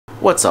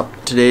What's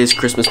up? Today is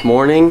Christmas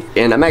morning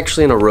and I'm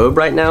actually in a robe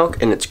right now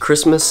and it's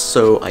Christmas,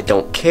 so I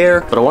don't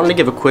care, but I wanted to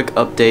give a quick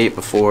update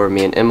before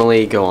me and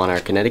Emily go on our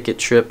Connecticut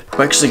trip.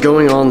 We're actually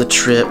going on the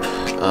trip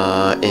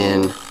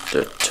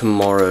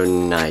tomorrow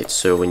night,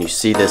 so when you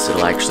see this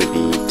it'll actually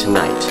be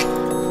tonight.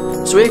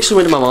 So we actually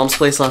went to my mom's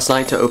place last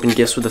night to open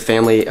gifts with the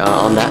family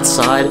on that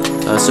side,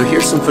 so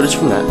here's some footage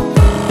from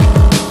that.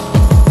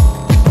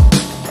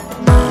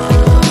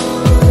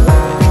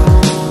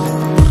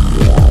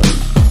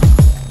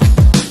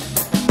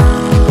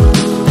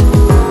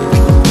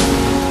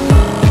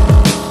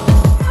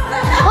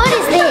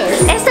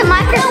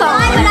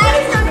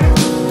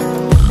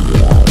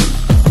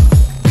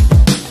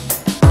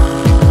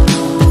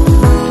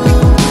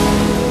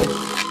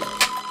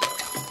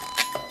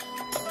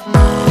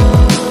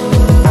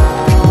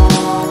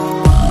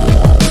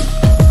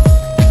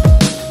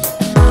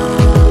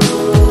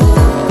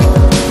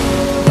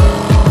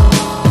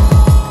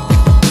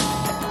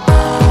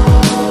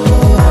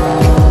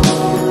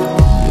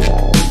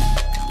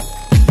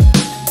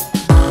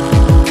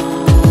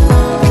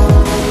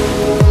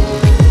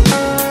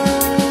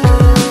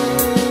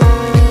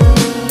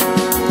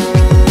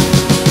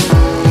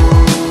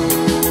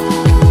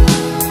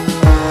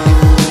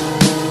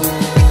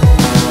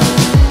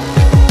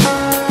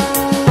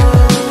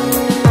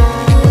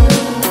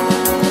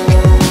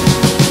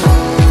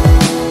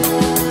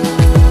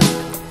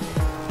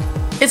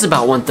 It's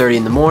about 1:30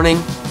 in the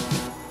morning,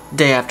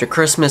 day after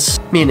Christmas.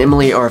 Me and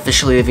Emily are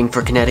officially leaving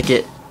for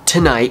Connecticut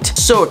tonight.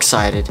 So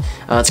excited.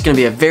 It's gonna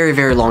be a very,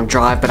 very long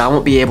drive, but I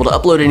won't be able to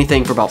upload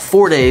anything for about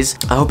 4 days.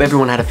 I hope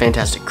everyone had a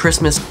fantastic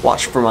Christmas.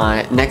 Watch for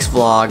my next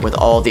vlog with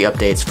all the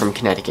updates from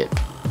Connecticut.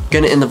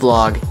 Gonna end the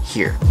vlog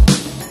here.